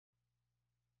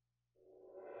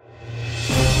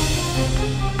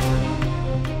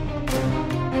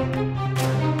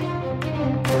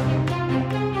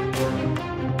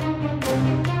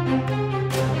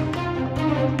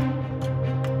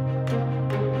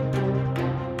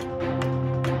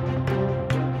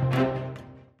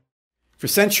For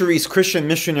centuries, Christian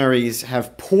missionaries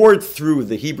have poured through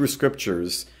the Hebrew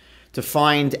scriptures to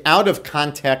find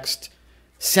out-of-context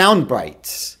sound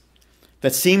bites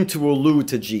that seem to allude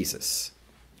to Jesus.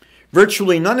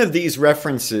 Virtually none of these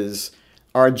references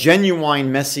are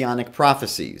genuine messianic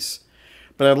prophecies,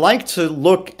 but I'd like to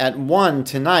look at one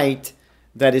tonight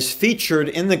that is featured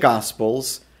in the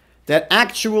Gospels that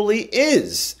actually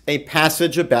is a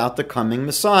passage about the coming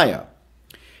Messiah.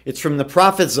 It's from the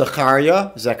prophet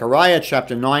Zechariah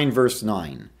chapter 9, verse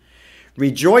 9.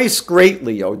 Rejoice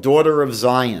greatly, O daughter of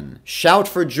Zion. Shout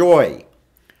for joy,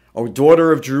 O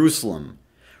daughter of Jerusalem.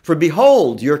 For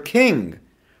behold, your king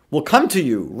will come to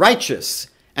you, righteous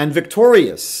and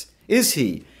victorious is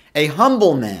he, a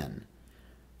humble man,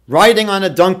 riding on a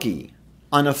donkey,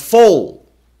 on a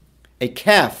foal, a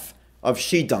calf of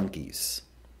she-donkeys.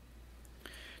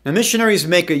 Now, missionaries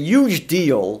make a huge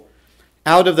deal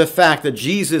out of the fact that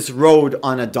Jesus rode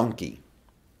on a donkey.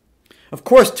 Of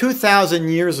course, 2,000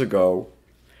 years ago,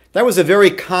 that was a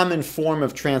very common form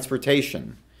of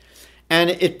transportation. And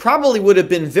it probably would have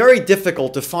been very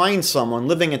difficult to find someone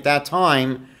living at that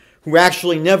time who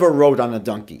actually never rode on a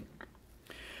donkey.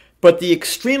 But the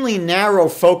extremely narrow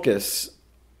focus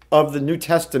of the New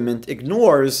Testament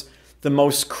ignores the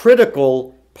most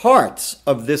critical parts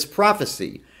of this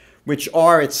prophecy, which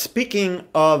are it's speaking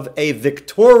of a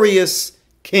victorious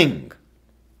king,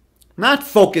 not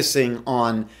focusing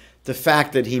on the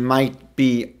fact that he might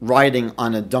be riding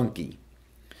on a donkey.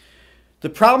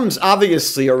 The problems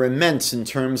obviously are immense in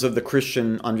terms of the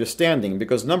Christian understanding,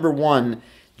 because number one,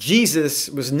 Jesus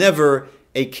was never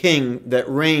a king that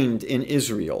reigned in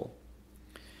Israel.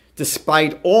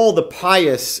 Despite all the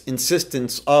pious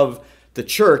insistence of the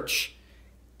church,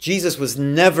 Jesus was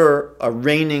never a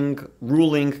reigning,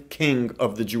 ruling king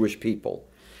of the Jewish people.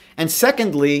 And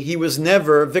secondly, he was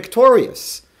never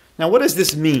victorious. Now, what does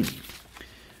this mean?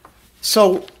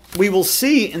 So we will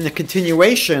see in the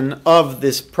continuation of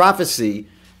this prophecy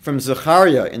from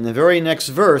Zechariah in the very next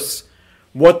verse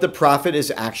what the prophet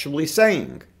is actually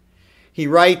saying. He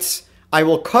writes, I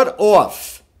will cut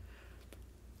off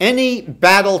any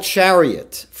battle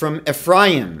chariot from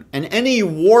Ephraim and any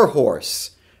war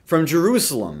horse from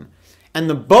Jerusalem, and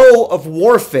the bow of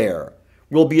warfare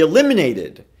will be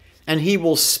eliminated, and he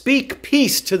will speak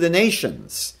peace to the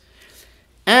nations.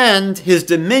 And his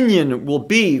dominion will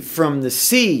be from the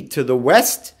sea to the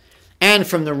west, and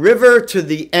from the river to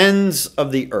the ends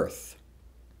of the earth.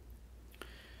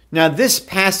 Now, this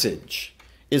passage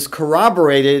is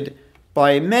corroborated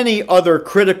by many other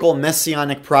critical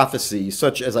messianic prophecies,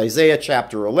 such as Isaiah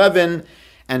chapter 11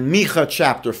 and Micah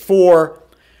chapter 4,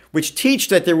 which teach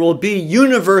that there will be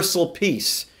universal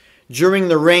peace during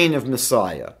the reign of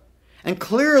Messiah. And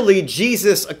clearly,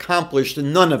 Jesus accomplished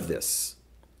none of this.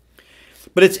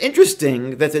 But it's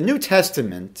interesting that the New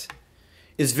Testament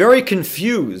is very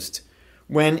confused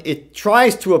when it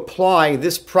tries to apply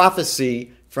this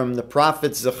prophecy from the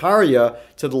prophet Zechariah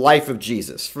to the life of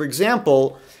Jesus. For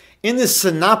example, in the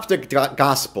Synoptic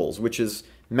Gospels, which is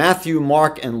Matthew,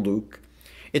 Mark, and Luke,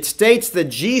 it states that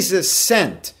Jesus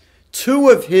sent two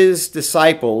of his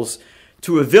disciples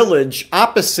to a village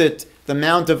opposite the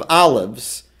Mount of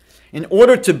Olives in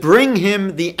order to bring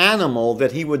him the animal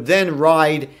that he would then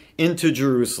ride into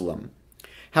Jerusalem.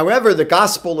 However, the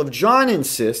Gospel of John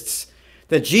insists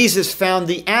that Jesus found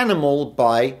the animal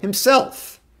by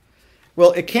himself.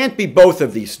 Well, it can't be both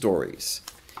of these stories.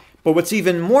 But what's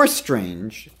even more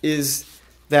strange is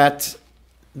that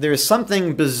there's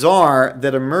something bizarre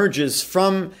that emerges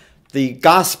from the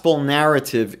gospel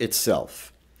narrative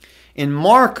itself. In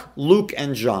Mark, Luke,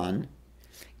 and John,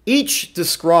 each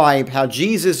describe how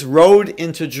Jesus rode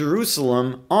into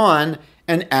Jerusalem on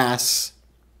an ass.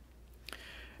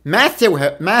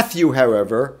 Matthew,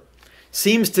 however,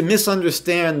 seems to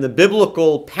misunderstand the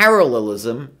biblical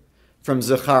parallelism from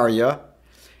Zechariah,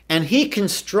 and he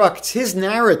constructs his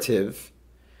narrative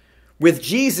with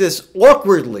Jesus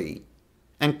awkwardly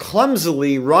and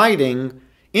clumsily riding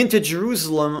into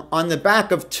Jerusalem on the back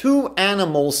of two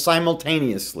animals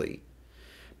simultaneously.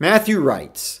 Matthew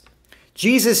writes,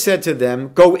 Jesus said to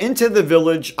them, go into the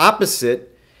village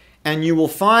opposite, and you will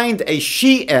find a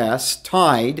she-ass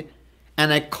tied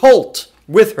and a colt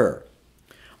with her.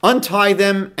 Untie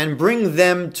them and bring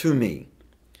them to me.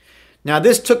 Now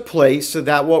this took place so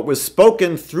that what was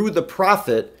spoken through the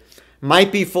prophet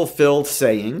might be fulfilled,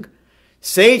 saying,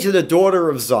 say to the daughter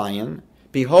of Zion,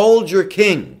 behold, your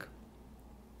king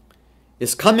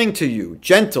is coming to you,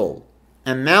 gentle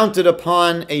and mounted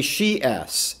upon a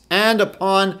she-ass and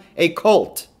upon a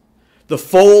colt, the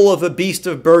foal of a beast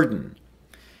of burden.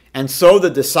 And so the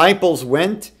disciples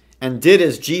went and did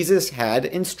as Jesus had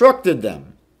instructed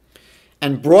them.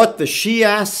 and brought the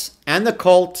she-ass and the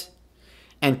colt,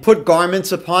 and put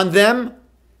garments upon them,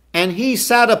 and he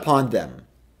sat upon them.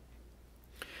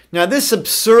 Now this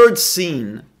absurd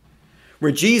scene,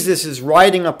 where Jesus is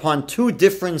riding upon two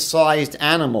different sized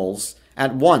animals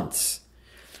at once,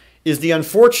 is the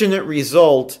unfortunate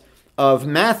result of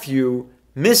Matthew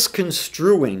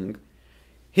misconstruing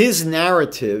his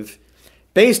narrative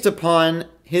based upon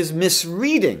his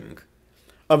misreading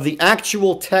of the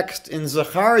actual text in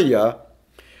Zechariah,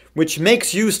 which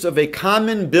makes use of a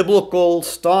common biblical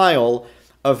style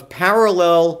of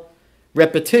parallel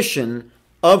repetition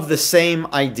of the same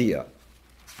idea.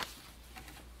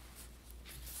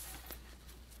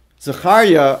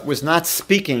 Zechariah was not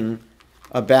speaking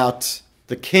about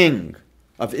the king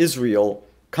of Israel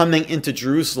coming into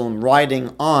Jerusalem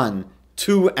riding on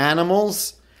two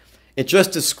animals. It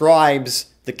just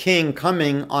describes the king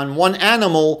coming on one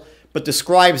animal, but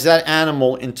describes that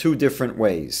animal in two different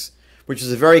ways, which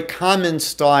is a very common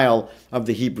style of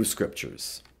the Hebrew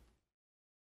Scriptures.